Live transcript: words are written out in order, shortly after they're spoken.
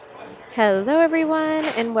Hello, everyone,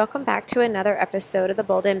 and welcome back to another episode of the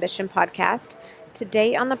Bold Ambition podcast.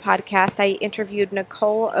 Today on the podcast, I interviewed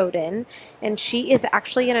Nicole Oden, and she is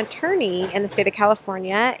actually an attorney in the state of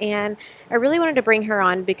California. And I really wanted to bring her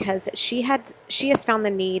on because she has found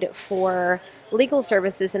the need for legal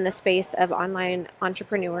services in the space of online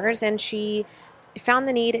entrepreneurs, and she found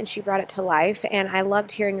the need and she brought it to life. And I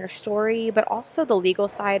loved hearing her story, but also the legal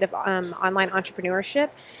side of online entrepreneurship.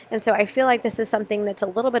 And so I feel like this is something that's a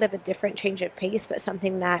little bit of a different change of pace, but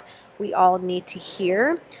something that we all need to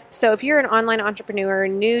hear. So if you're an online entrepreneur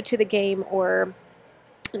new to the game or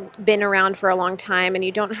been around for a long time and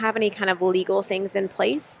you don't have any kind of legal things in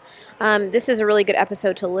place, this is a really good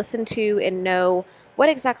episode to listen to and know what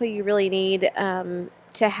exactly you really need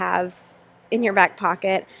to have in your back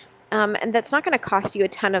pocket. And that's not going to cost you a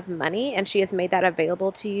ton of money. And she has made that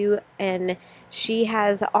available to you. And she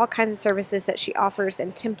has all kinds of services that she offers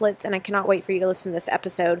and templates. And I cannot wait for you to listen to this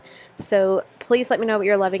episode. So please let me know what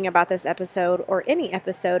you're loving about this episode or any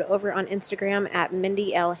episode over on Instagram at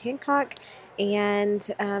Mindy L. Hancock. And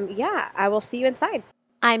I will see you inside.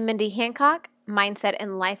 I'm Mindy Hancock, mindset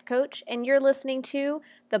and life coach, and you're listening to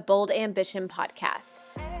the Bold Ambition podcast.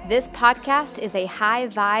 This podcast is a high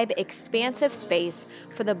vibe, expansive space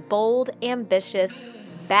for the bold, ambitious,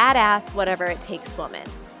 badass, whatever it takes woman.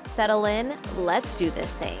 Settle in, let's do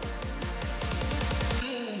this thing.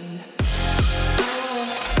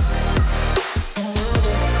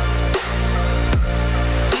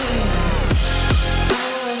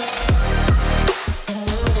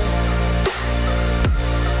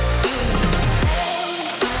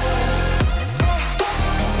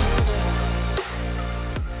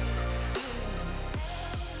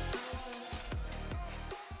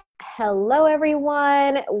 Hello,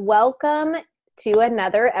 everyone. Welcome to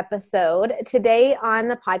another episode. Today on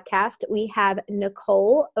the podcast, we have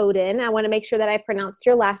Nicole Oden. I want to make sure that I pronounced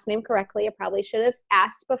your last name correctly. I probably should have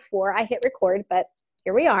asked before I hit record, but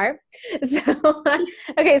here we are. So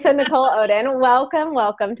Nicole Oden,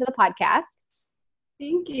 welcome to the podcast.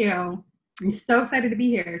 Thank you. I'm so excited to be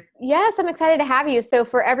here. Yes, I'm excited to have you. So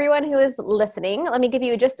for everyone who is listening, let me give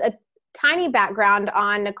you just a tiny background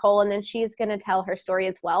on Nicole, and then she's going to tell her story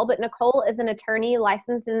as well. But Nicole is an attorney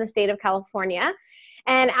licensed in the state of California.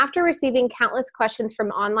 And after receiving countless questions from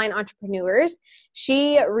online entrepreneurs,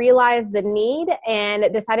 she realized the need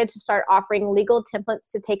and decided to start offering legal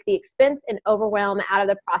templates to take the expense and overwhelm out of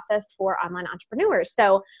the process for online entrepreneurs.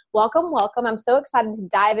 So welcome. I'm so excited to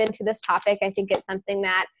dive into this topic. I think it's something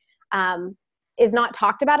that is not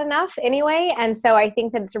talked about enough anyway. And so I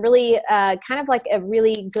think that it's really kind of like a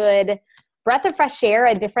really good breath of fresh air,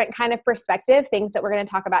 a different kind of perspective, things that we're going to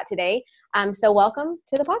talk about today. So welcome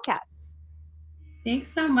to the podcast.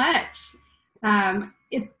 Thanks so much.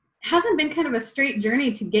 It hasn't been kind of a straight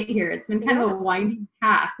journey to get here. It's been kind of a winding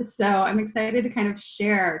path. So I'm excited to kind of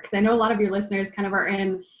share, because I know a lot of your listeners kind of are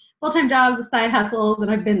in full-time jobs, side hustles, and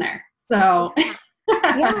I've been there. So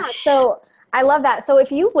so I love that. So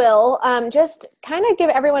if you will, just kind of give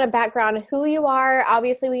everyone a background of who you are.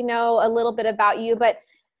 Obviously, we know a little bit about you, but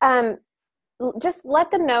just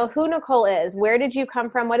let them know who Nicole is. Where did you come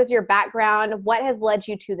from? What is your background? What has led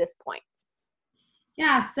you to this point?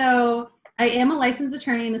 Yeah, so I am a licensed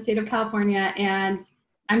attorney in the state of California, and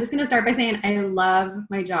I'm just going to start by saying I love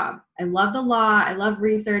my job. I love the law. I love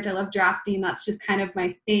research. I love drafting. That's just kind of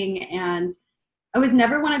my thing. And I was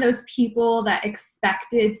never one of those people that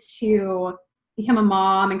expected to become a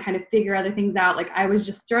mom and kind of figure other things out. Like, I was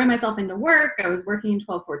just throwing myself into work. I was working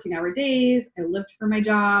 12, 14-hour days. I lived for my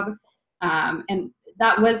job. And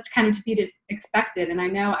that was kind of to be expected. And I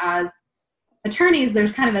know as attorneys,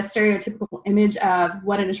 there's kind of a stereotypical image of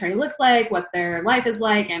what an attorney looks like, what their life is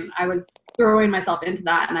like. And I was throwing myself into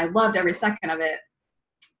that, and I loved every second of it.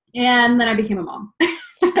 And then I became a mom.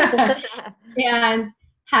 And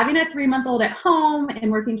having a 3-month-old at home and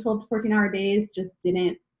working 12 to 14-hour days just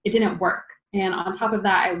didn't work. And on top of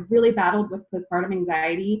that, I really battled with postpartum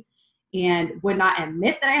anxiety and would not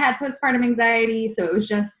admit that I had postpartum anxiety. So it was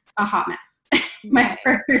just a hot mess. My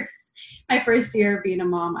first year of being a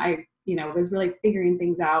mom, I was really figuring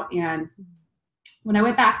things out. And when I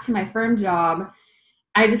went back to my firm job,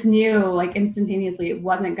 I just knew like instantaneously it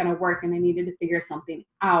wasn't going to work, and I needed to figure something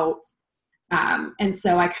out. And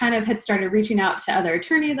so I kind of had started reaching out to other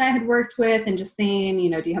attorneys I had worked with and just saying,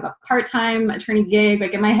 do you have a part-time attorney gig?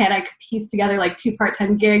 Like, in my head, I could piece together like 2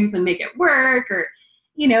 part-time gigs and make it work, or,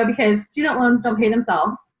 because student loans don't pay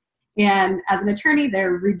themselves. And as an attorney,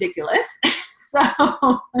 they're ridiculous. So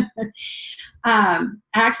I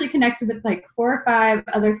actually connected with like 4 or 5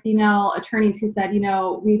 other female attorneys who said,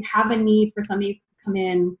 we have a need for somebody to come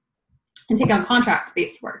in and take on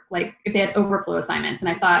contract-based work, like if they had overflow assignments. And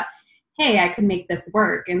I thought, hey, I could make this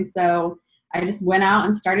work. And so I just went out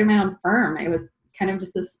and started my own firm. It was kind of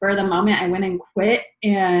just a spur of the moment. I went and quit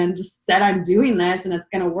and just said, I'm doing this and it's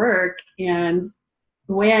going to work. And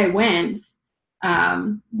the way I went,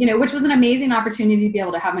 which was an amazing opportunity to be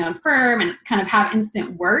able to have my own firm and kind of have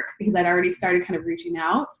instant work because I'd already started kind of reaching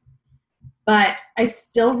out. But I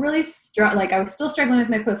still really I was still struggling with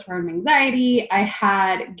my postpartum anxiety. I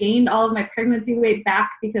had gained all of my pregnancy weight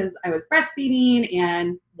back because I was breastfeeding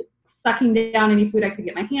and sucking down any food I could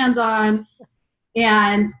get my hands on.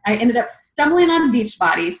 And I ended up stumbling on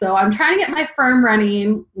Beachbody. So I'm trying to get my firm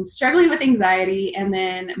running. I'm struggling with anxiety. And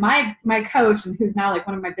then my coach, and who's now like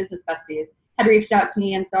one of my business besties, had reached out to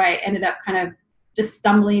me. And so I ended up kind of just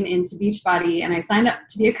stumbling into Beachbody, and I signed up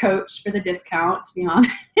to be a coach for the discount, to be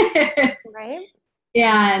honest. Right.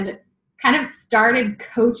 And kind of started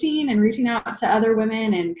coaching and reaching out to other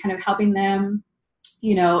women and kind of helping them,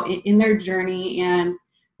 in their journey, and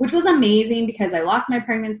which was amazing because I lost my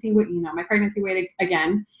pregnancy weight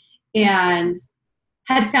again, and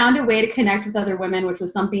had found a way to connect with other women, which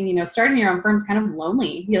was something, starting your own firm is kind of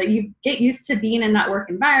lonely. You get used to being in that work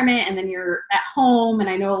environment, and then you're at home. And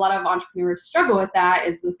I know a lot of entrepreneurs struggle with that,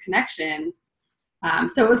 is those connections.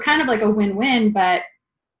 So it was kind of like a win-win, but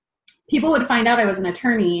people would find out I was an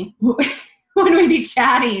attorney when we'd be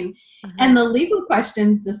chatting, and the legal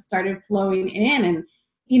questions just started flowing in. And,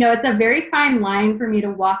 it's a very fine line for me to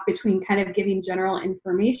walk between kind of giving general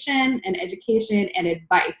information and education and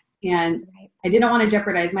advice. And I didn't want to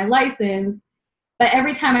jeopardize my license, but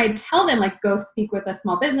every time I tell them, like, go speak with a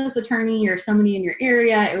small business attorney or somebody in your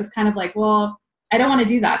area, it was kind of like, well, I don't want to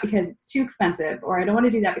do that because it's too expensive, or I don't want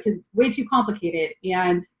to do that because it's way too complicated.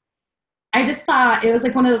 And I just thought it was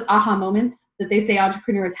like one of those aha moments that they say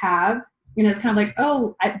entrepreneurs have. It's kind of like,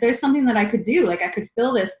 oh, there's something that I could do. Like, I could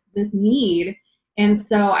fill this need. And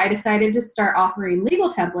so I decided to start offering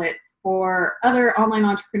legal templates for other online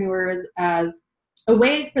entrepreneurs as a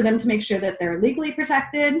way for them to make sure that they're legally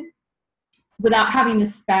protected without having to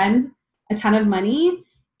spend a ton of money,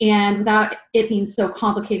 and without it being so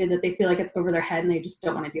complicated that they feel like it's over their head and they just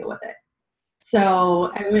don't want to deal with it.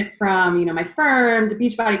 So I went from, my firm to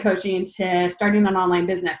Beachbody coaching to starting an online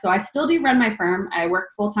business. So I still do run my firm. I work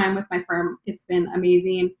full time with my firm. It's been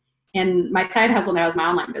amazing. And my side hustle now is my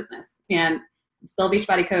online business. And I'm still a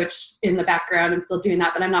Beachbody coach in the background. I'm still doing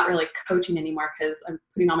that, but I'm not really coaching anymore because I'm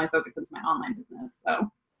putting all my focus into my online business. So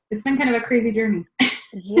it's been kind of a crazy journey.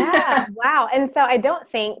 Yeah. Wow. And so I don't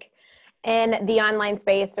think in the online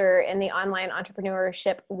space or in the online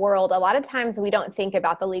entrepreneurship world, a lot of times we don't think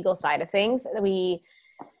about the legal side of things.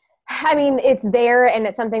 It's there, and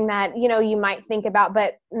it's something that, you might think about,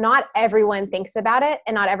 but not everyone thinks about it.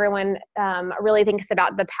 And not everyone really thinks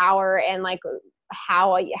about the power and like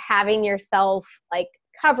how having yourself like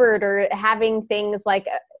covered, or having things like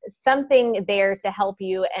something there to help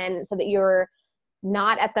you, and so that you're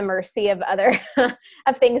not at the mercy of other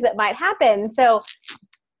of things that might happen. So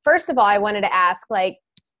first of all, I wanted to ask, like,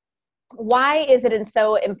 why is it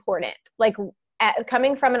so important? Like,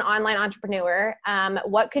 coming from an online entrepreneur,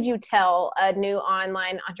 what could you tell a new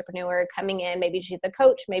online entrepreneur coming in? Maybe she's a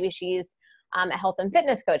coach, maybe she's a health and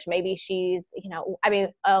fitness coach, maybe she's,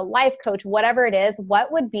 a life coach, whatever it is.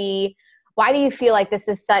 Why do you feel like this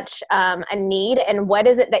is such a need? And what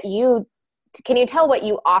is it that can you tell what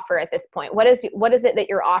you offer at this point? What is it that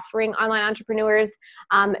you're offering online entrepreneurs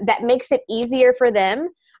that makes it easier for them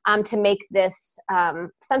to make this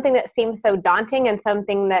something that seems so daunting, and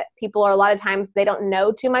something that people are a lot of times they don't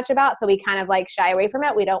know too much about. So we kind of like shy away from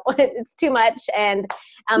it. We don't want it. It's too much, and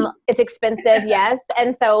it's expensive. Yes.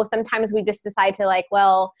 And so sometimes we just decide to like,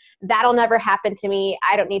 well, that'll never happen to me.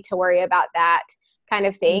 I don't need to worry about that kind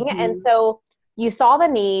of thing. Mm-hmm. And so you saw the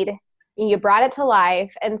need, you brought it to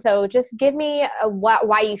life. And so just give me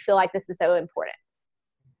why you feel like this is so important.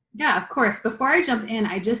 Yeah, of course. Before I jump in,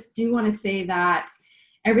 I just do want to say that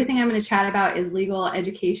everything I'm going to chat about is legal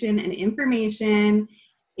education and information.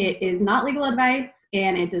 It is not legal advice,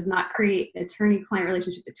 and it does not create an attorney-client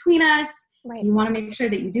relationship between us. Right. You want to make sure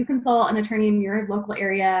that you do consult an attorney in your local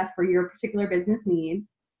area for your particular business needs.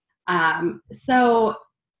 So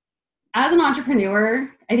as an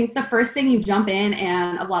entrepreneur, I think the first thing you jump in,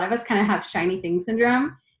 and a lot of us kind of have shiny thing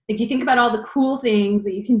syndrome. Like, you think about all the cool things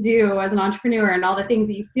that you can do as an entrepreneur and all the things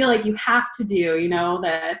that you feel like you have to do,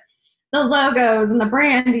 the logos and the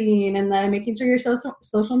branding and the making sure your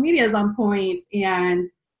social media is on point, and,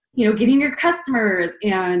 getting your customers.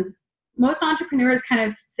 And most entrepreneurs kind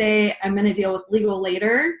of say, I'm going to deal with legal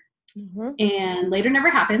later. Mm-hmm. And later never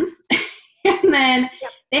happens. And then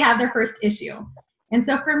they have their first issue. And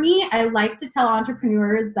so for me, I like to tell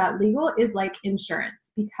entrepreneurs that legal is like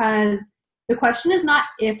insurance, because The question is not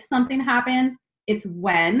if something happens, it's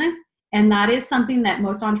when. And that is something that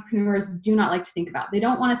most entrepreneurs do not like to think about. They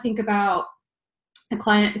don't want to think about a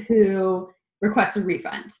client who requests a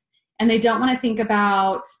refund. And they don't want to think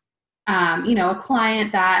about, a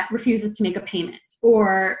client that refuses to make a payment,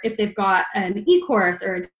 or if they've got an e-course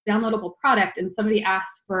or a downloadable product and somebody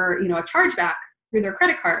asks for, a chargeback through their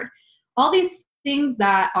credit card. All these things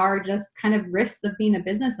that are just kind of risks of being a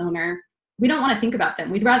business owner, we don't want to think about them.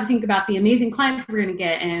 We'd rather think about the amazing clients we're going to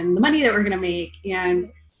get and the money that we're going to make. And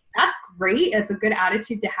that's great. It's a good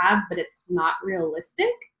attitude to have, but it's not realistic.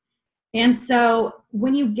 And so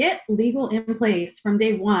when you get legal in place from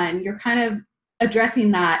day one, you're kind of addressing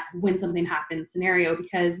that when something happens scenario,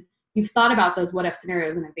 because you've thought about those what if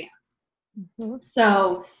scenarios in advance. Mm-hmm.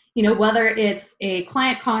 So, whether it's a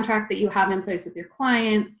client contract that you have in place with your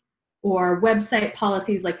clients, or website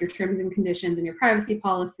policies like your terms and conditions and your privacy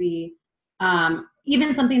policy,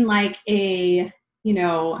 even something like a,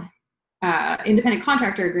 independent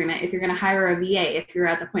contractor agreement, if you're going to hire a VA, if you're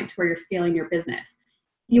at the point to where you're scaling your business,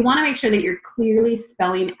 you want to make sure that you're clearly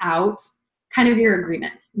spelling out kind of your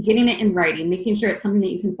agreements, getting it in writing, making sure it's something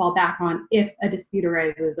that you can fall back on if a dispute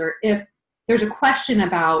arises or if there's a question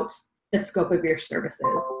about the scope of your services.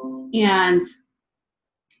 And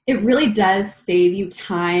it really does save you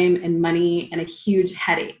time and money and a huge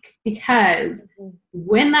headache, because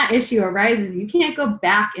when that issue arises, you can't go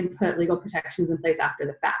back and put legal protections in place after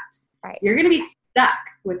the fact. Right. You're going to be stuck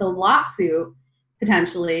with a lawsuit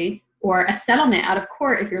potentially, or a settlement out of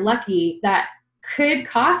court if you're lucky, that could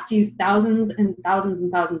cost you thousands and thousands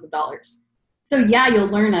and thousands of dollars. So yeah, you'll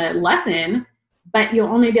learn a lesson, but you'll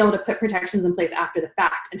only be able to put protections in place after the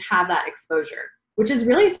fact and have that exposure, which is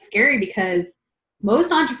really scary because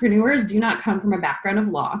most entrepreneurs do not come from a background of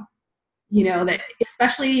law. That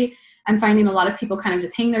especially I'm finding a lot of people kind of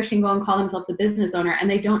just hang their shingle and call themselves a business owner, and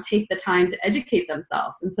they don't take the time to educate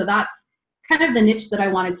themselves. And so that's kind of the niche that I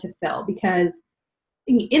wanted to fill, because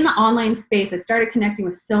in the online space, I started connecting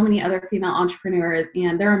with so many other female entrepreneurs,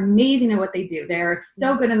 and they're amazing at what they do. They're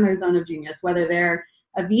so good in their zone of genius, whether they're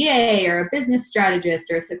a VA or a business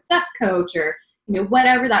strategist or a success coach or,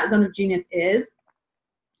 whatever that zone of genius is,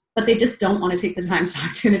 but they just don't want to take the time to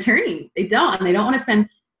talk to an attorney. They don't, and they don't want to spend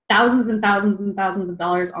thousands and thousands and thousands of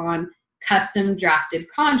dollars on custom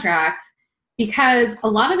drafted contracts, because a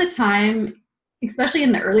lot of the time, especially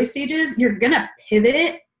in the early stages, you're going to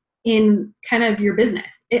pivot in kind of your business.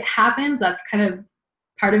 It happens. That's kind of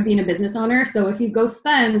part of being a business owner. So if you go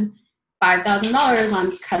spend $5,000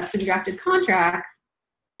 on custom drafted contracts,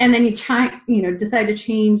 and then you decide to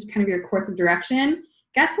change kind of your course of direction,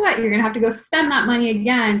 guess what? You're going to have to go spend that money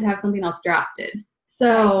again to have something else drafted.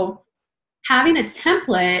 So having a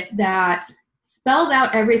template that spells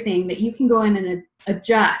out everything that you can go in and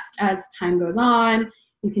adjust as time goes on,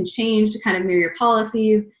 you can change to kind of mirror your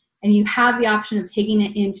policies, and you have the option of taking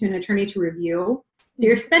it into an attorney to review. So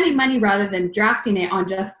you're spending money rather than drafting it on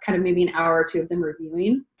just kind of maybe an hour or two of them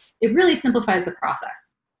reviewing. It really simplifies the process.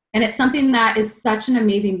 And it's something that is such an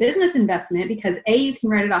amazing business investment, because A, you can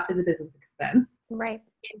write it off as a business expense. Right.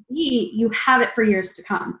 And B, you have it for years to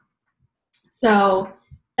come. So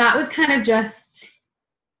that was kind of just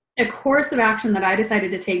a course of action that I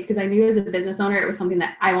decided to take, because I knew as a business owner, it was something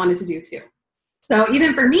that I wanted to do too. So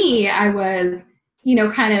even for me, I was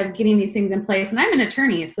kind of getting these things in place, and I'm an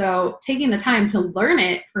attorney. So taking the time to learn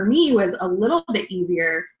it for me was a little bit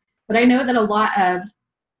easier, but I know that a lot of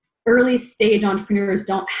early stage entrepreneurs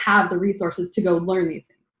don't have the resources to go learn these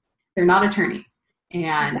things. They're not attorneys,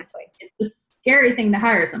 and exactly. It's a scary thing to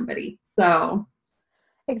hire somebody. So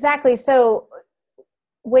exactly. So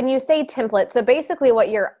when you say template, so basically what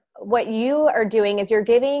you are doing is you're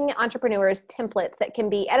giving entrepreneurs templates that can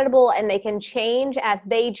be editable, and they can change as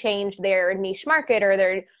they change their niche market or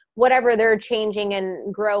their whatever they're changing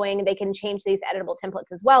and growing. They can change these editable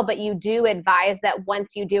templates as well. But you do advise that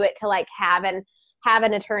once you do it, to have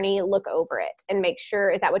an attorney look over it and make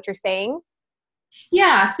sure. Is that what you're saying?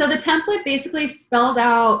 Yeah. So the template basically spells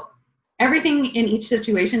out everything in each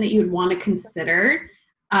situation that you would want to consider.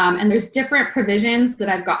 And there's different provisions that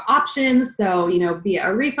I've got options. So, be it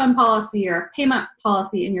a refund policy or a payment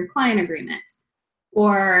policy in your client agreement,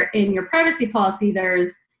 or in your privacy policy,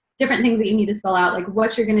 there's different things that you need to spell out, like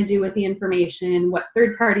what you're going to do with the information, what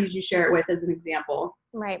third parties you share it with, as an example.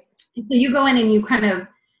 Right. So you go in and you kind of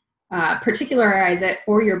particularize it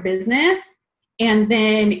for your business. And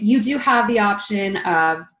then you do have the option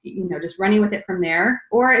of, just running with it from there.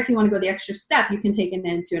 Or if you want to go the extra step, you can take it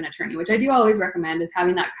into an attorney, which I do always recommend, is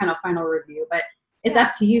having that kind of final review. But it's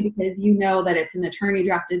up to you, because you know that it's an attorney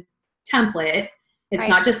drafted template. It's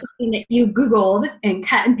not just something that you Googled and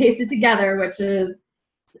cut and pasted together, which is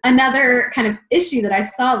another kind of issue that I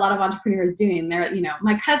saw a lot of entrepreneurs doing. They're,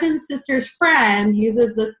 my cousin's sister's friend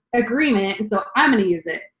uses this agreement, and so I'm going to use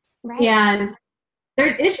it. Right. And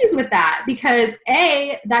there's issues with that because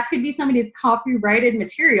that could be somebody's copyrighted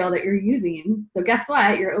material that you're using. So guess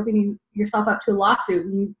what? You're opening yourself up to a lawsuit.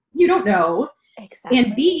 And you don't know. Exactly.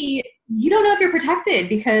 And B, you don't know if you're protected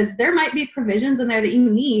because there might be provisions in there that you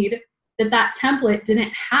need that template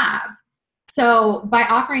didn't have. So by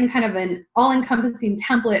offering kind of an all-encompassing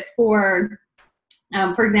template for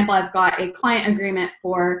example, I've got a client agreement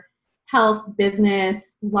for health,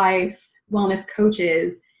 business, life, wellness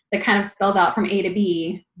coaches that kind of spells out from A to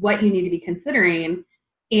B what you need to be considering.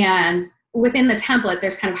 And within the template,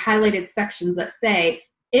 there's kind of highlighted sections that say,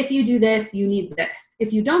 if you do this, you need this.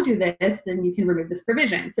 If you don't do this, then you can remove this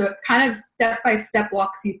provision. So it kind of step-by-step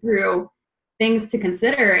walks you through things to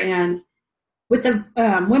consider. And with the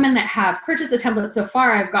women that have purchased the template so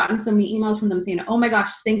far, I've gotten so many emails from them saying, oh my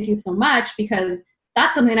gosh, thank you so much, because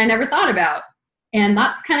that's something I never thought about. And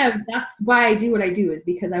that's why I do what I do, is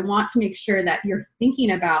because I want to make sure that you're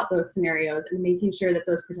thinking about those scenarios and making sure that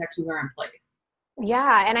those protections are in place.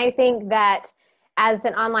 Yeah. And I think that as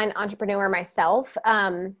an online entrepreneur myself,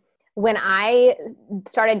 when I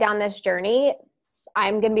started down this journey,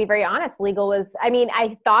 I'm going to be very honest, legal was,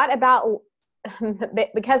 I thought about,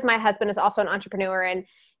 because my husband is also an entrepreneur and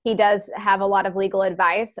he does have a lot of legal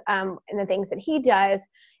advice in the things that he does.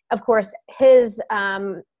 Of course, his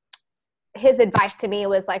advice to me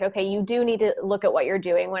was like, okay, you do need to look at what you're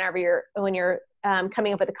doing when you're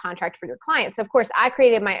coming up with a contract for your clients. So of course I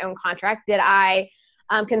created my own contract. Did I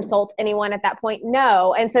consult anyone at that point?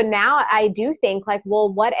 No. And so now I do think like,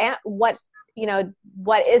 well, what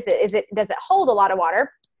is it? Does it hold a lot of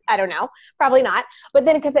water? I don't know. Probably not. But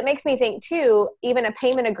then, because it makes me think too, even a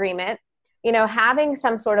payment agreement, having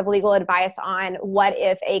some sort of legal advice on what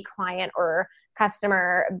if a client or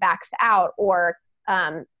customer backs out or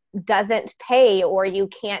doesn't pay, or you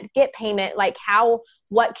can't get payment, like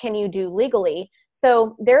what can you do legally?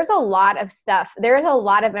 So there's a lot of stuff. There's a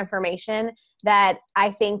lot of information that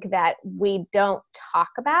I think that we don't talk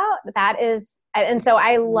about. And so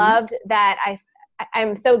I loved that.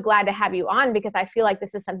 I'm so glad to have you on, because I feel like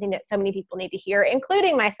this is something that so many people need to hear,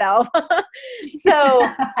 including myself. So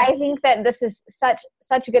I think that this is such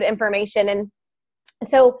good information. And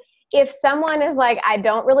so if someone is like, I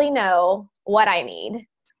don't really know what I need,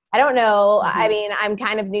 I don't know. Mm-hmm. I'm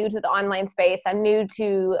kind of new to the online space. I'm new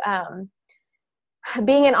to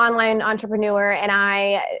being an online entrepreneur, and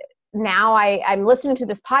I'm listening to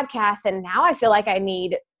this podcast, and now I feel like I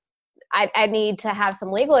need to have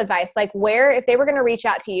some legal advice. Like, if they were going to reach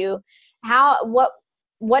out to you,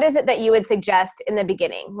 what is it that you would suggest in the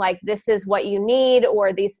beginning? Like, this is what you need,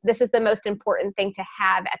 or this is the most important thing to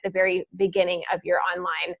have at the very beginning of your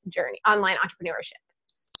online journey, online entrepreneurship.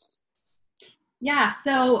 Yeah.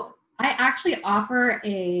 So I actually offer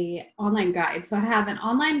a online guide. So I have an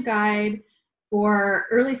online guide for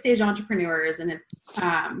early stage entrepreneurs, and it's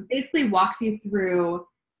basically walks you through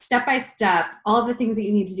step by step all of the things that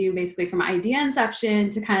you need to do, basically from idea inception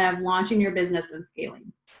to kind of launching your business and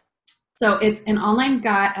scaling. So it's an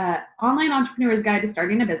online entrepreneur's guide to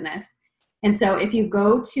starting a business. And so if you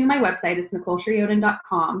go to my website, it's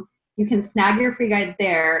NicoleSherioden.com, you can snag your free guide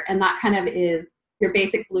there, and that kind of is your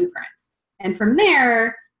basic blueprint. And from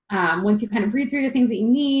there, once you kind of read through the things that you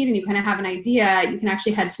need and you kind of have an idea, you can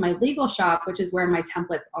actually head to my legal shop, which is where my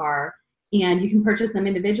templates are. And you can purchase them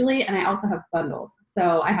individually. And I also have bundles.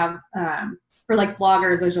 So I have, for like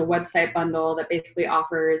bloggers, there's a website bundle that basically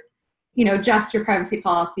offers, just your privacy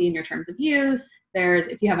policy and your terms of use. There's,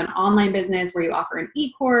 if you have an online business where you offer an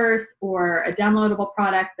e-course or a downloadable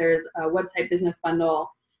product, there's a website business bundle.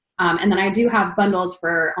 And then I do have bundles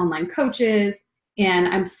for online coaches. And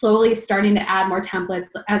I'm slowly starting to add more templates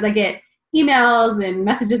as I get emails and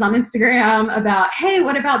messages on Instagram about, hey,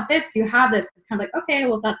 what about this? Do you have this? It's kind of like, okay,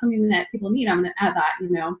 well, if that's something that people need, I'm going to add that,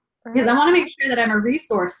 Right. Because I want to make sure that I'm a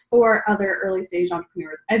resource for other early stage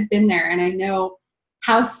entrepreneurs. I've been there, and I know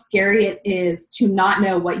how scary it is to not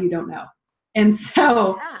know what you don't know. And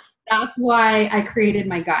so that's why I created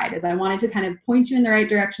my guide, is I wanted to kind of point you in the right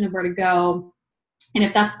direction of where to go. And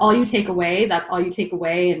if that's all you take away, that's all you take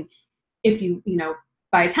away. And if you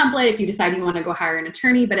buy a template, if you decide you want to go hire an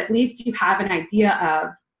attorney, but at least you have an idea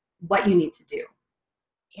of what you need to do.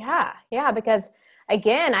 Yeah. Because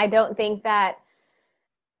again, I don't think that,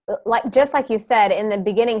 just like you said, in the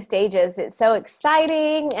beginning stages, it's so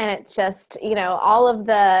exciting, and it's just,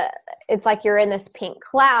 it's like you're in this pink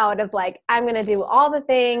cloud of like, I'm going to do all the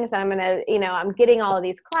things. I'm going to, I'm getting all of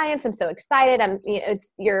these clients. I'm so excited.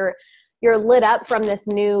 You're lit up from this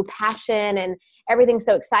new passion, and everything's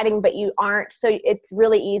so exciting, but you aren't. So it's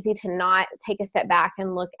really easy to not take a step back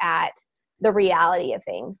and look at the reality of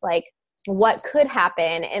things, like what could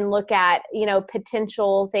happen, and look at, you know,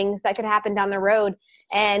 potential things that could happen down the road.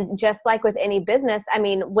 And just like with any business, I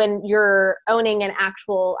mean, when you're owning an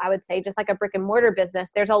actual, I would say just like a brick and mortar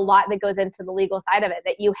business, there's a lot that goes into the legal side of it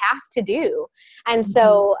that you have to do. And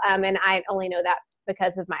so, and I only know that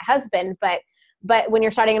because of my husband, but when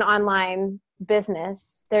you're starting an online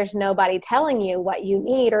business, there's nobody telling you what you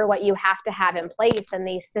need or what you have to have in place and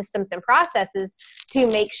these systems and processes to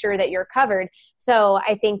make sure that you're covered. So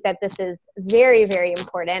I think that this is very, very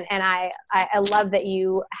important. And I love that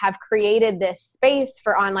you have created this space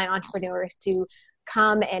for online entrepreneurs to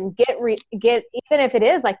come and get, even if it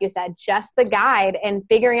is, like you said, just the guide and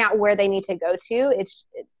figuring out where they need to go to.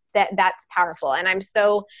 That's powerful. And I'm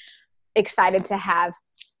so excited to have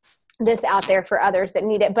this out there for others that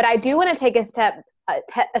need it. But I do want to take a step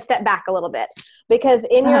back a little bit, because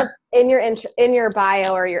in your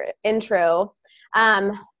bio or your intro,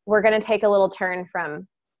 we're going to take a little turn from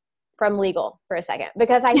legal for a second,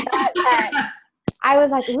 because I thought that I was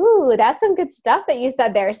like, ooh, that's some good stuff that you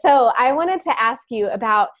said there. So I wanted to ask you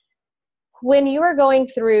about when you were going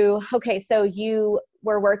through, okay, so you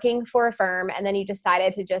were working for a firm and then you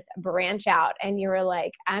decided to just branch out and you were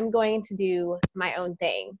like, I'm going to do my own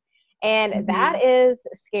thing. And that is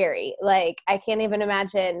scary. Like, I can't even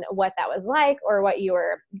imagine what that was like or what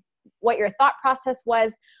your thought process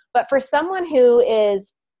was. But for someone who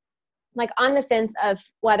is like on the fence of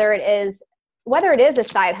whether it is a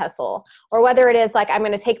side hustle, or whether it is like, I'm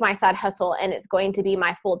going to take my side hustle and it's going to be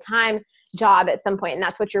my full-time job at some point, and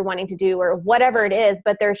that's what you're wanting to do, or whatever it is,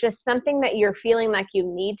 but there's just something that you're feeling like you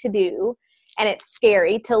need to do. And it's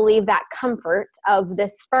scary to leave that comfort of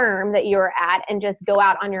this firm that you're at and just go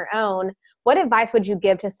out on your own. What advice would you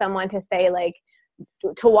give to someone to say, like,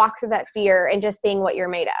 to walk through that fear and just seeing what you're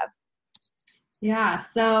made of? Yeah.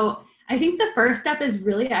 So I think the first step is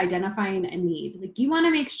really identifying a need. Like, you want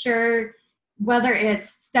to make sure, whether it's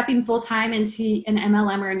stepping full-time into an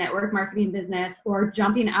MLM or a network marketing business, or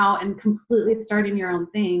jumping out and completely starting your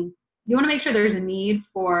own thing, you want to make sure there's a need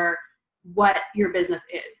for what your business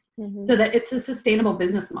is, so that it's a sustainable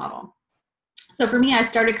business model. So for me, I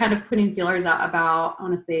started kind of putting feelers out about, I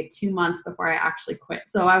want to say 2 months before I actually quit.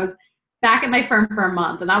 So I was back at my firm for a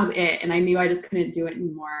month and that was it. And I knew I just couldn't do it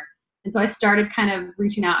anymore. And so I started kind of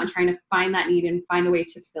reaching out and trying to find that need and find a way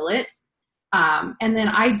to fill it. And then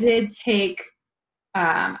I did take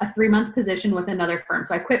a 3-month position with another firm.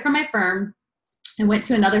 So I quit from my firm and went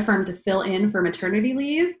to another firm to fill in for maternity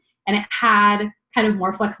leave. And it had kind of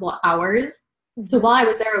more flexible hours. So while I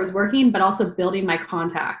was there, I was working, but also building my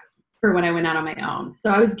contacts for when I went out on my own. So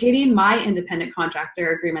I was getting my independent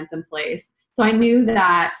contractor agreements in place. So I knew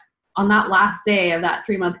that on that last day of that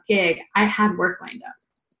 3-month gig, I had work lined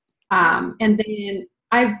up. And then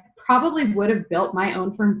I probably would have built my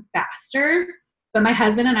own firm faster, but my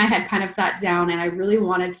husband and I had kind of sat down and I really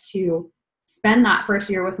wanted to spend that first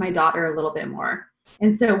year with my daughter a little bit more.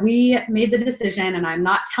 And so we made the decision, and I'm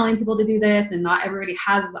not telling people to do this, and not everybody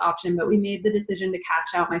has the option, but we made the decision to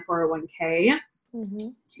cash out my 401k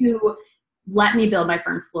to let me build my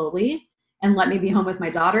firm slowly and let me be home with my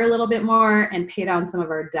daughter a little bit more and pay down some of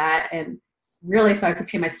our debt, and really so I could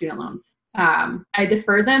pay my student loans. I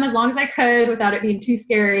deferred them as long as I could without it being too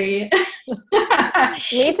scary.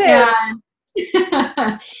 Me too.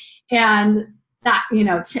 And that,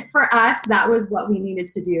 for us, that was what we needed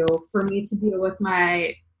to do for me to deal with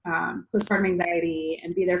my postpartum anxiety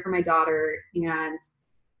and be there for my daughter, and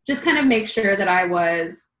just kind of make sure that I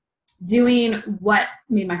was doing what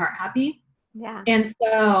made my heart happy. Yeah. And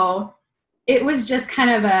so it was just kind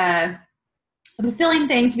of a fulfilling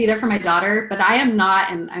thing to be there for my daughter, but I am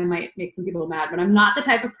not, and I might make some people mad, but I'm not the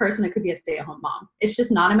type of person that could be a stay-at-home mom. It's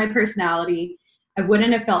just not in my personality. I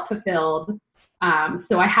wouldn't have felt fulfilled.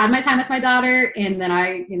 So I had my time with my daughter, and then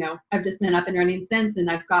I've just been up and running since, and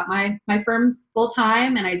I've got my firms full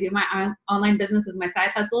time, and I do my online business as my side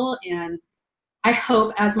hustle. And I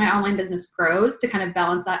hope as my online business grows to kind of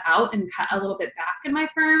balance that out and cut a little bit back in my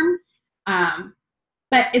firm.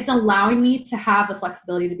 But it's allowing me to have the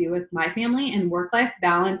flexibility to be with my family, and work-life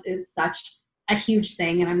balance is such a huge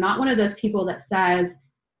thing. And I'm not one of those people that says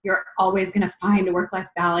you're always going to find a work-life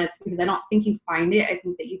balance, because I don't think you find it. I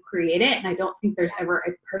think that you create it. And I don't think there's ever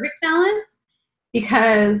a perfect balance,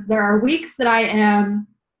 because there are weeks that I am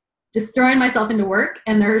just throwing myself into work.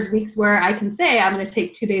 And there's weeks where I can say, I'm going to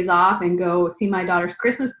take 2 days off and go see my daughter's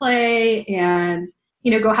Christmas play and,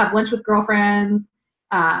 go have lunch with girlfriends.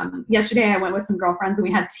 Yesterday I went with some girlfriends and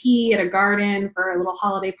we had tea at a garden for a little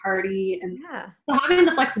holiday party. And so having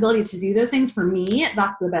the flexibility to do those things, for me,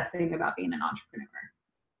 that's the best thing about being an entrepreneur.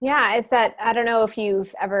 Yeah. It's that, I don't know if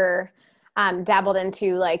you've ever dabbled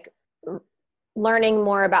into like learning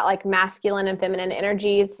more about like masculine and feminine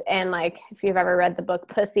energies, and like if you've ever read the book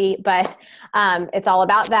Pussy, but it's all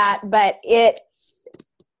about that. But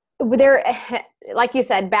there, like you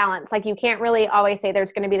said, balance. Like you can't really always say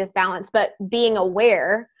there's going to be this balance, but being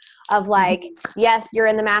aware of like, yes, you're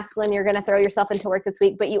in the masculine, you're going to throw yourself into work this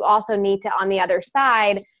week, but you also need to, on the other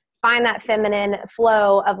side, find that feminine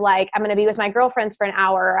flow of like, I'm going to be with my girlfriends for an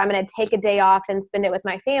hour, or I'm going to take a day off and spend it with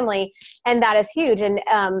my family. And that is huge. And,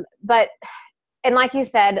 and like you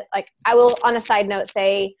said, like I will on a side note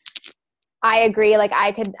say, I agree. Like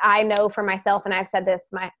I know for myself, and I've said this,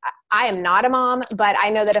 I am not a mom, but I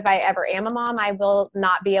know that if I ever am a mom, I will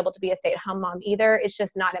not be able to be a stay-at-home mom either. It's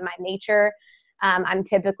just not in my nature. I'm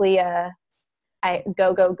typically I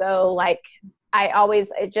go. Like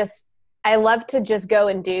I love to just go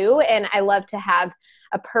and do, and I love to have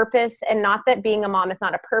a purpose, and not that being a mom is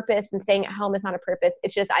not a purpose and staying at home is not a purpose.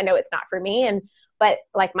 It's just, I know it's not for me. But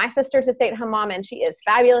like my sister's a stay-at-home mom and she is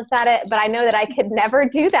fabulous at it, but I know that I could never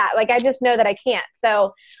do that. Like, I just know that I can't.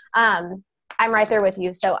 So, I'm right there with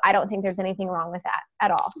you. So I don't think there's anything wrong with that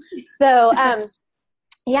at all. So,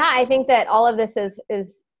 yeah, I think that all of this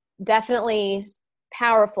is definitely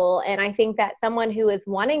powerful. And I think that someone who is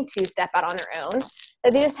wanting to step out on their own,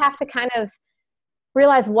 that they just have to kind of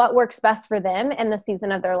realize what works best for them in the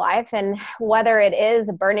season of their life, and whether it is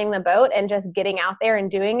burning the boat and just getting out there and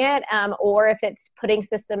doing it, or if it's putting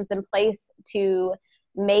systems in place to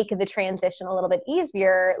make the transition a little bit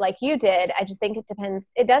easier like you did. I just think it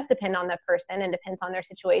depends. It does depend on the person and depends on their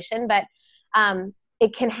situation, but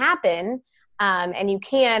it can happen. And you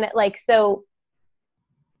can, like, so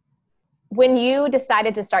when you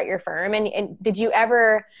decided to start your firm, and did you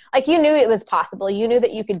ever, like, you knew it was possible, you knew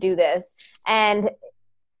that you could do this,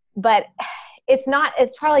 but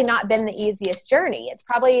it's probably not been the easiest journey. It's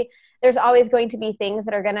probably, there's always going to be things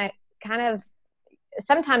that are going to kind of,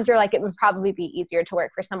 sometimes you're like, it would probably be easier to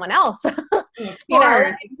work for someone else. I'm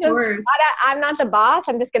not the boss.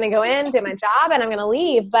 I'm just going to go in, do my job, and I'm going to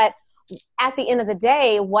leave. But at the end of the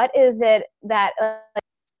day, what is it that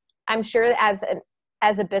I'm sure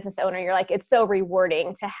as a business owner, you're like, it's so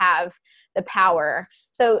rewarding to have the power.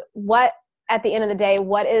 So at the end of the day,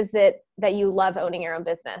 what is it that you love owning your own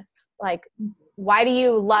business? Like, why do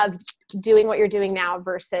you love doing what you're doing now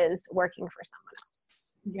versus working for someone else?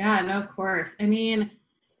 Yeah, no, of course. I mean,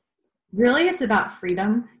 really it's about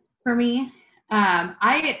freedom for me. And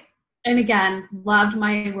again, loved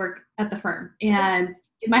my work at the firm, and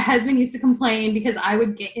my husband used to complain because I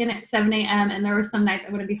would get in at 7 a.m. and there were some nights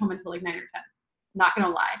I wouldn't be home until like 9 or 10. Not going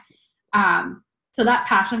to lie. So that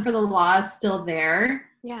passion for the law is still there.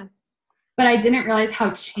 Yeah. But I didn't realize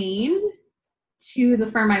how chained to the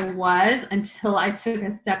firm I was until I took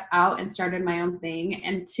a step out and started my own thing.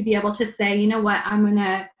 And to be able to say, you know what, I'm going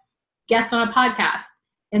to guest on a podcast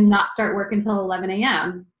and not start work until 11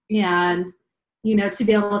 a.m. And, you know, to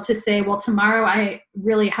be able to say, well, tomorrow I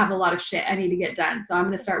really have a lot of shit I need to get done. So I'm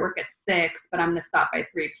going to start work at 6, but I'm going to stop by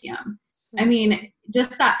 3 p.m. I mean,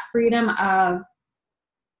 just that freedom of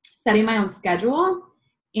setting my own schedule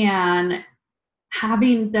and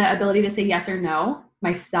having the ability to say yes or no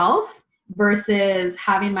myself versus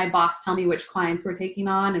having my boss tell me which clients we're taking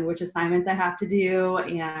on and which assignments I have to do.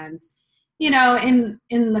 And, you know, in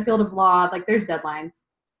the field of law, like, there's deadlines.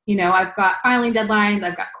 You know, I've got filing deadlines,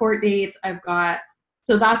 I've got court dates,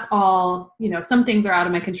 so that's all, you know, some things are out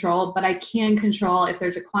of my control, but I can control if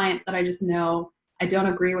there's a client that I just know I don't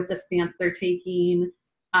agree with the stance they're taking,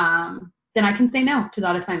 then I can say no to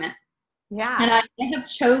that assignment. Yeah. And I have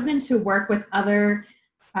chosen to work with other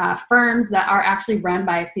firms that are actually run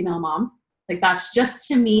by female moms. Like, that's just,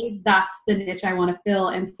 to me, that's the niche I want to fill.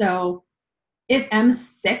 And so if I'm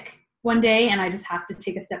sick one day and I just have to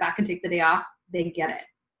take a step back and take the day off, they get it.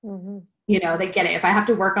 Mm-hmm. You know, they get it. If I have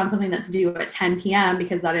to work on something that's due at 10 p.m.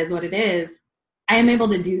 because that is what it is, I am able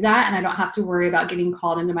to do that. And I don't have to worry about getting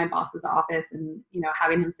called into my boss's office and, you know,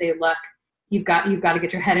 having him say, look, you've got to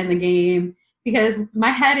get your head in the game, because my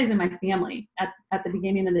head is in my family at the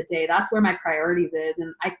beginning of the day. That's where my priorities is.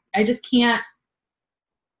 And I just can't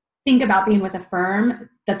think about being with a firm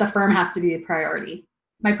that the firm has to be a priority.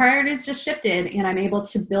 My priorities just shifted, and I'm able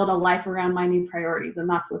to build a life around my new priorities. And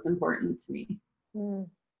that's what's important to me.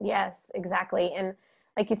 Yes, exactly. And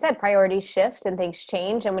like you said, priorities shift and things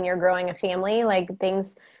change. And when you're growing a family, like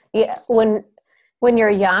things, when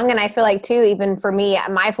you're young, and I feel like too, even for me,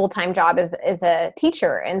 my full-time job is a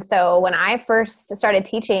teacher. And so when I first started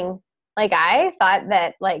teaching, Like I thought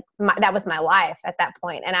that like that was my life at that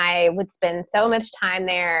point, and I would spend so much time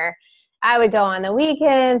there. I would go on the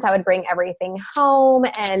weekends. I would bring everything home,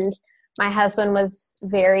 and my husband was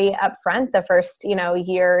very upfront the first,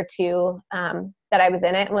 year or two that I was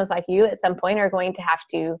in it, and was like, you at some point are going to have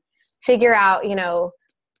to figure out,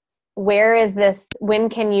 where is this, when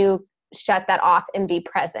can you shut that off and be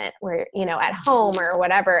present where, at home or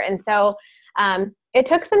whatever. And so it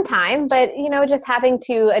took some time, but, just having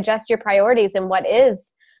to adjust your priorities and what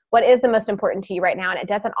is the most important to you right now. And it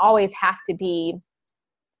doesn't always have to be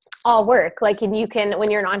all work. Like, and you can,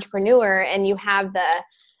 when you're an entrepreneur and you have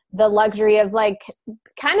the luxury of like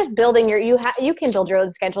kind of building you can build your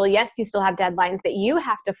own schedule. Yes, you still have deadlines that you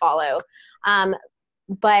have to follow.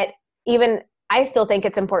 But even I still think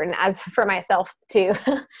it's important as for myself to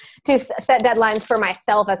set deadlines for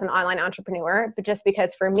myself as an online entrepreneur, but just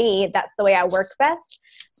because for me, that's the way I work best.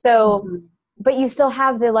 So, but you still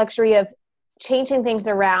have the luxury of changing things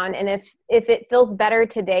around. And if it feels better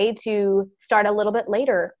today to start a little bit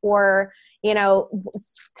later, or,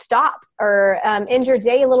 stop or end your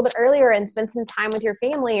day a little bit earlier and spend some time with your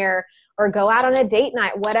family, or go out on a date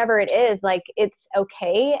night, whatever it is, like it's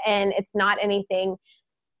okay. And it's not anything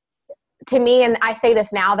to me. And I say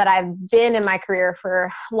this now that I've been in my career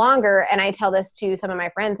for longer. And I tell this to some of my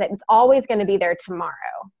friends that it's always going to be there tomorrow.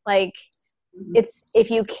 Like it's,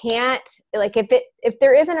 if you can't, like if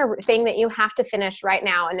there isn't a thing that you have to finish right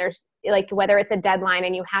now, and there's like, whether it's a deadline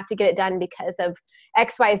and you have to get it done because of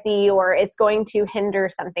XYZ, or it's going to hinder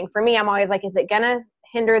something. For me, I'm always like, is it going to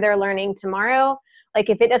hinder their learning tomorrow? Like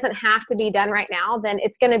if it doesn't have to be done right now, then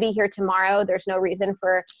it's going to be here tomorrow. There's no reason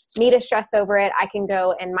for me to stress over it. I can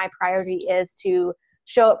go, and my priority is to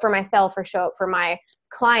show up for myself, or show up for my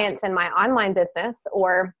clients and my online business,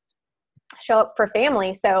 or show up for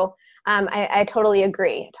family. So I totally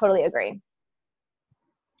agree. Totally agree.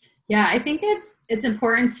 Yeah, I think it's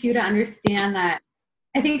important too to understand that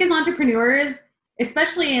I think as entrepreneurs,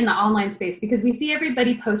 especially in the online space, because we see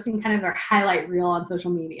everybody posting kind of their highlight reel on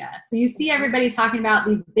social media. So you see everybody talking about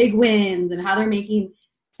these big wins and how they're making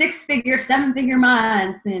 6-figure, 7-figure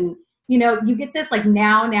months. And, you get this like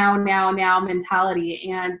now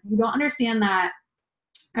mentality, and you don't understand that,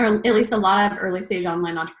 or at least a lot of early stage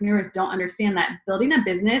online entrepreneurs don't understand that building a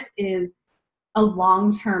business is a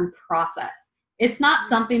long-term process. It's not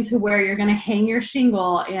something to where you're going to hang your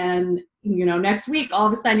shingle and, next week, all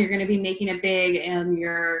of a sudden you're going to be making it big and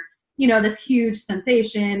you're, this huge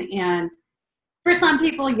sensation. And for some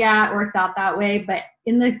people, yeah, it works out that way. But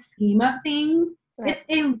in the scheme of things, right, it's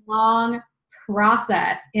a long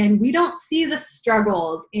process, and we don't see the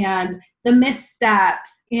struggles and the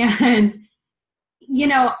missteps. And,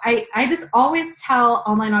 I just always tell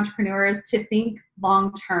online entrepreneurs to think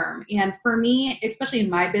long-term. And for me, especially in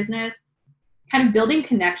my business, kind of building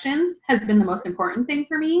connections has been the most important thing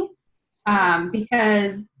for me,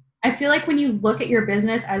 because I feel like when you look at your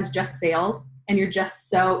business as just sales and you're just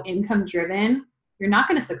so income driven, you're not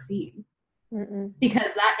going to succeed. Because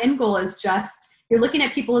that end goal is just, you're looking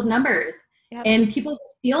at people as numbers. Yep. And people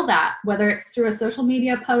feel that, whether it's through a social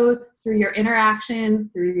media post, through your interactions,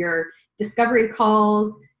 through your discovery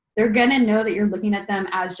calls, they're going to know that you're looking at them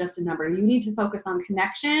as just a number. You need to focus on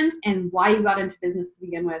connections and why you got into business to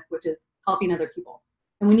begin with, which is helping other people.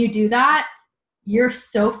 And when you do that, you're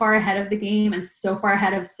so far ahead of the game and so far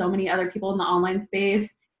ahead of so many other people in the online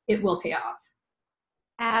space, it will pay off.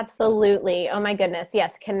 Absolutely. Oh my goodness.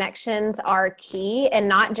 Yes. Connections are key, and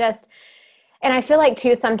not just, and I feel like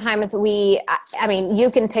too, sometimes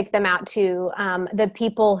you can pick them out too. The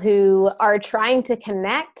people who are trying to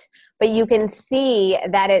connect, but you can see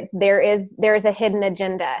that there's a hidden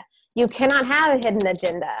agenda. You cannot have a hidden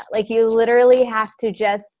agenda. Like you literally have to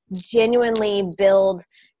just genuinely build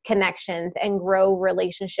connections and grow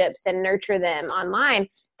relationships and nurture them online.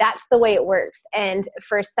 That's the way it works. And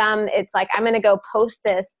for some, it's like, I'm going to go post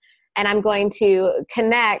this and I'm going to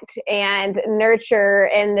connect and nurture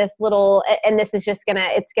in this little, and this is just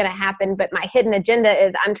it's going to happen. But my hidden agenda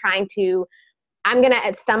is I'm going to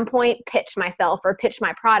at some point pitch myself or pitch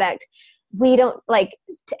my product. We don't like,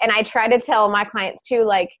 and I try to tell my clients too,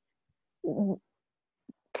 like,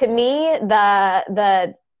 to me,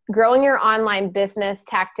 the growing your online business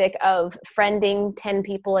tactic of friending 10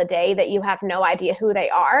 people a day that you have no idea who they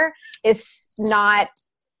are it's not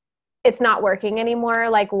working anymore.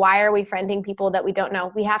 Like, why are we friending people that we don't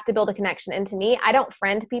know? We have to build a connection. And to me, I don't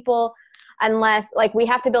friend people unless like we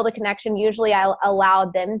have to build a connection. Usually I'll allow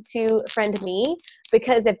them to friend me,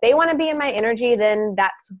 because if they want to be in my energy, then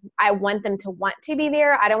I want them to want to be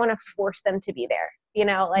there. I don't want to force them to be there,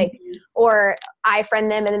 like, or I friend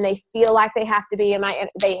them and then they feel like they have to be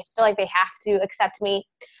they feel like they have to accept me.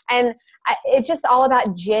 And it's just all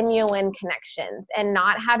about genuine connections and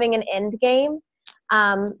not having an end game,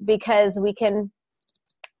 because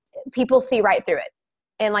people see right through it.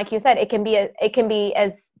 And like you said, it can be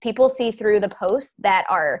as people see through the posts that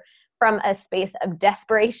are from a space of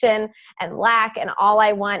desperation and lack, and all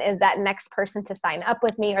I want is that next person to sign up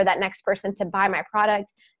with me or that next person to buy my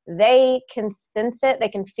product. They can sense it. They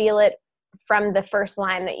can feel it from the first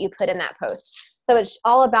line that you put in that post. So it's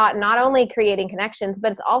all about not only creating connections,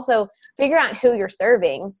 but it's also figuring out who you're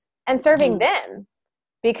serving and serving them.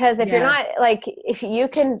 Because if you're not, like, if you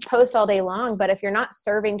can post all day long, but if you're not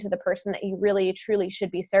serving to the person that you really truly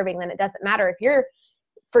should be serving, then it doesn't matter. If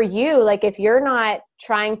you're not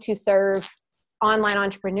trying to serve online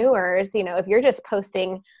entrepreneurs, if you're just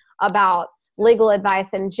posting about legal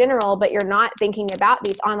advice in general, but you're not thinking about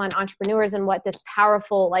these online entrepreneurs and what this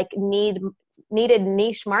powerful, like, needed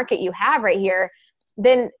niche market you have right here,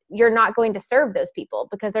 then you're not going to serve those people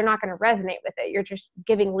because they're not going to resonate with it. You're just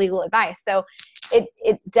giving legal advice. So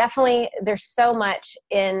it definitely, there's so much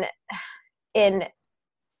in the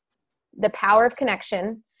power of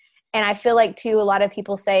connection. And I feel like too, a lot of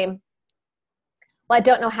people say, well, I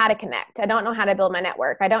don't know how to connect. I don't know how to build my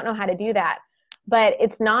network. I don't know how to do that. But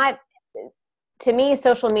it's not, to me,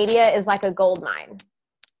 social media is like a gold mine.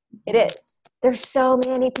 It is. There's so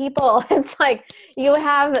many people. It's like you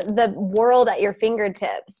have the world at your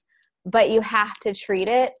fingertips, but you have to treat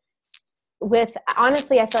it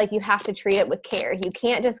honestly, I feel like you have to treat it with care. You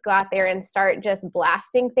can't just go out there and start just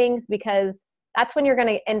blasting things, because that's when you're going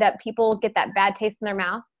to end up, people get that bad taste in their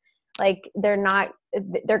mouth. Like they're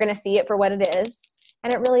going to see it for what it is.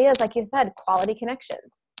 And it really is, like you said, quality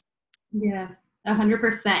connections. Yes,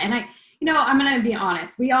 100%. And I'm going to be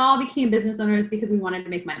honest. We all became business owners because we wanted to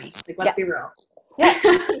make money. Like, let's be real. Yeah,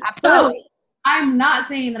 absolutely. So I'm not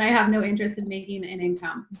saying that I have no interest in making an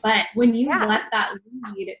income, but when you let that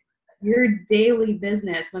lead your daily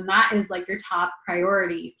business, when that is like your top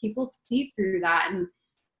priority, people see through that. And,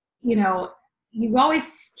 you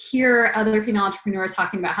always hear other female entrepreneurs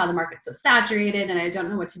talking about how the market's so saturated and I don't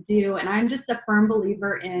know what to do. And I'm just a firm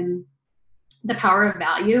believer in the power of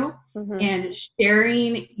value and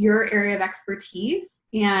sharing your area of expertise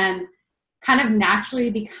and kind of naturally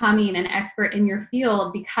becoming an expert in your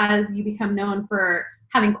field, because you become known for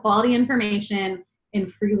having quality information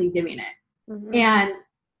and freely giving it. And,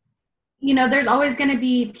 there's always going to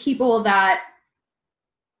be people that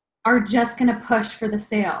are just going to push for the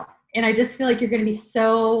sale. And I just feel like you're going to be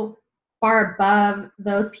so far above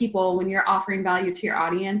those people when you're offering value to your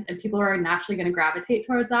audience, and people are naturally going to gravitate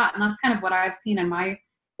towards that. And that's kind of what I've seen in my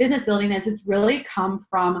business building, is it's really come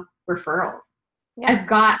from referrals. Yeah. I've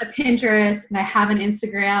got a Pinterest and I have an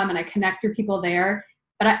Instagram and I connect through people there,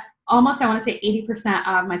 but I want to say 80%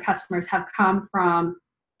 of my customers have come from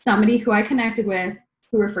somebody who I connected with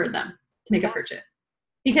who referred them to make a purchase.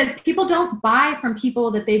 Because people don't buy from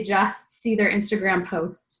people that they just see their Instagram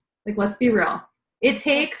post. Like, let's be real. It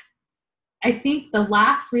takes, I think the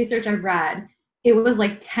last research I read, it was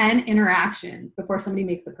like 10 interactions before somebody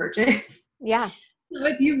makes a purchase. Yeah. So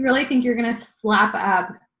if you really think you're going to slap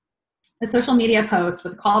up a social media post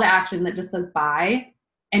with a call to action that just says buy,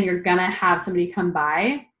 and you're going to have somebody come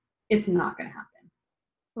buy, it's not going to happen.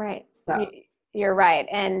 Right. So. You're right.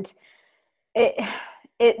 And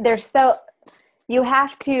you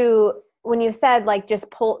have to, when you said like just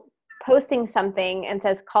posting something and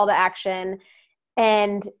says call to action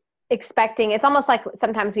and expecting, it's almost like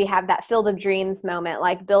sometimes we have that field of dreams moment,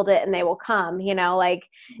 like build it and they will come,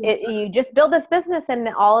 you just build this business and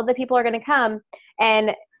all of the people are going to come.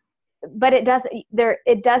 But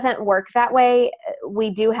it doesn't work that way. We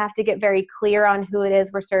do have to get very clear on who it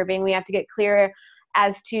is we're serving. We have to get clear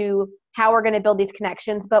as to how we're going to build these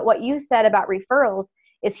connections. But what you said about referrals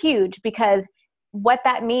is huge, because what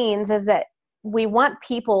that means is that we want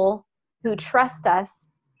people who trust us.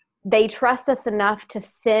 They trust us enough to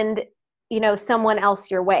send, someone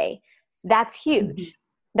else your way. That's huge.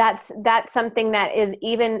 That's something that is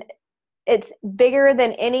it's bigger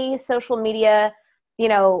than any social media,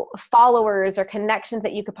 followers or connections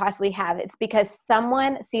that you could possibly have. It's because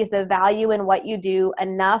someone sees the value in what you do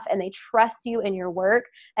enough, and they trust you in your work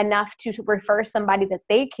enough to refer somebody that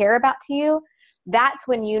they care about to you. That's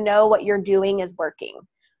when you know what you're doing is working.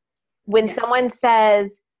 When someone says,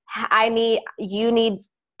 you need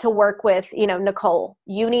to work with, Nicole,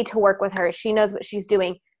 you need to work with her. She knows what she's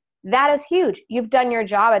doing. that is huge. You've done your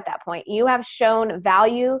job at that point. You have shown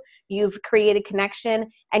value, you've created connection,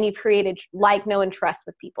 and you've created like, know, and trust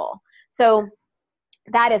with people. So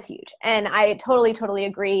that is huge. And I totally, totally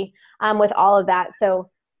agree with all of that. So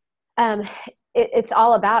it's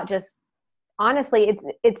all about just, honestly,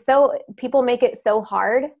 it's so, people make it so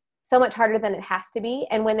hard, so much harder than it has to be.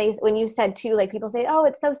 And when you said too, like people say, oh,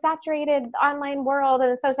 it's so saturated, the online world,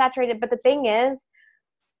 and it's so saturated. But the thing is,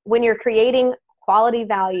 when you're creating quality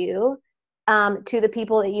value to the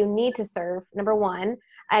people that you need to serve, number one.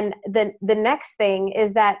 And the next thing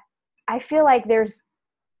is that I feel like there's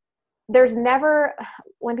never,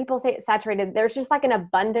 when people say it's saturated, there's just like an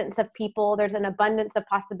abundance of people. There's an abundance of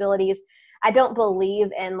possibilities. I don't believe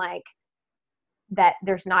in like that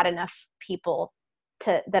there's not enough people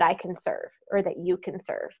that I can serve or that you can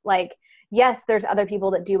serve. Like, yes, there's other people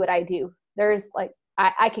that do what I do. There's like,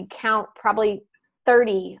 I could count probably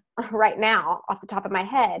 30 right now off the top of my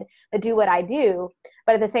head that do what I do.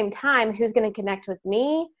 But at the same time, who's going to connect with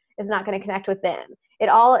me is not going to connect with them. It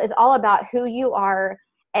all is all about who you are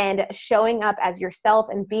and showing up as yourself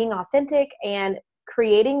and being authentic and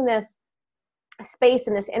creating this space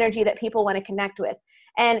and this energy that people want to connect with.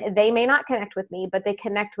 And they may not connect with me, but they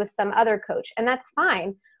connect with some other coach, and that's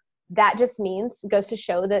fine. That just goes to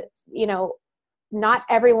show that, not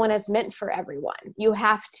everyone is meant for everyone. You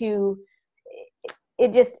have to,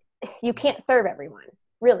 you can't serve everyone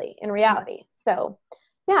really in reality. So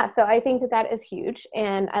yeah, so I think that is huge.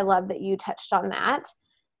 And I love that you touched on that.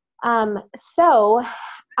 So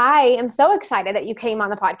I am so excited that you came on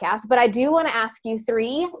the podcast, but I do want to ask you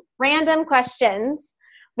 3 random questions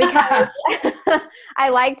because I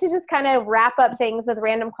like to just kind of wrap up things with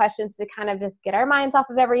random questions to kind of just get our minds off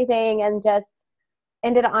of everything and just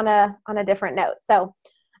end it on a different note. So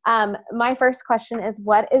my first question is,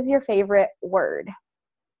 what is your favorite word?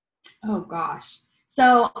 Oh gosh.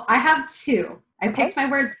 So I have 2. I picked my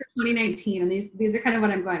words for 2019, and these are kind of what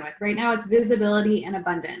I'm going with. Right now it's visibility and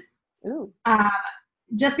abundance. Ooh.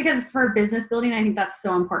 Just because for business building, I think that's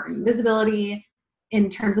so important. Visibility in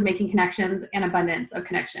terms of making connections and abundance of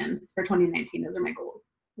connections for 2019. Those are my goals.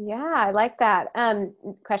 Yeah, I like that.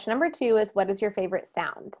 Question number 2 is, what is your favorite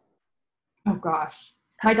sound? Oh gosh.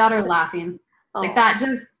 My daughter laughing. Like that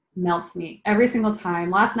just melts me every single time.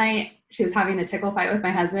 Last night she was having a tickle fight with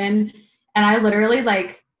my husband, and I literally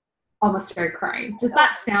like almost started crying. Just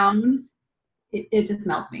that sound, it just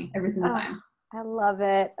melts me every single time. I love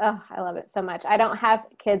it. Oh, I love it so much. I don't have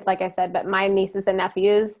kids, like I said, but my nieces and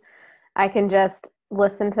nephews, I can just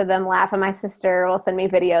listen to them laugh. And my sister will send me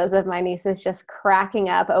videos of my nieces just cracking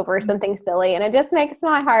up over something silly. And it just makes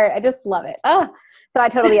my heart, I just love it. Oh, so I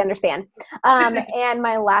totally understand. And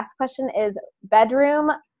my last question is, bedroom,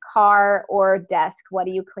 car, or desk, what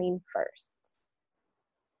do you clean first?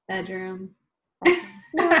 Bedroom.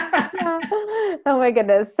 Oh my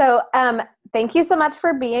goodness. So thank you so much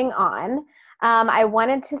for being on. I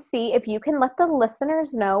wanted to see if you can let the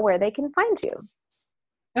listeners know where they can find you.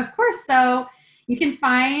 Of course. So you can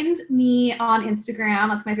find me on Instagram.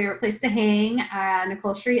 That's my favorite place to hang,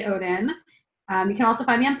 Nicole Sheree Oden. You can also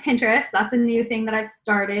find me on Pinterest. That's a new thing that I've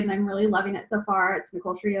started, and I'm really loving it so far. It's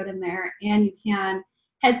Nicole Sheree Oden there. And you can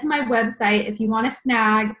head to my website if you want to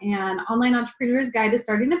snag an online entrepreneur's guide to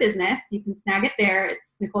starting a business. You can snag it there.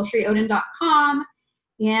 It's NicoleShereeOden.com.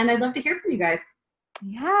 And I'd love to hear from you guys.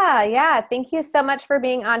 Yeah. Thank you so much for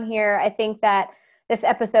being on here. I think that this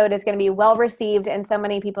episode is going to be well received, and so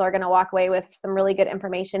many people are going to walk away with some really good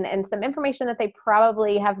information and some information that they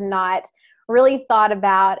probably have not really thought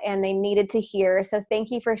about and they needed to hear. So thank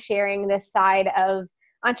you for sharing this side of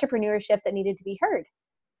entrepreneurship that needed to be heard.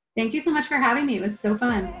 Thank you so much for having me. It was so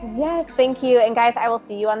fun. Yes, thank you. And guys, I will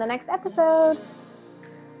see you on the next episode.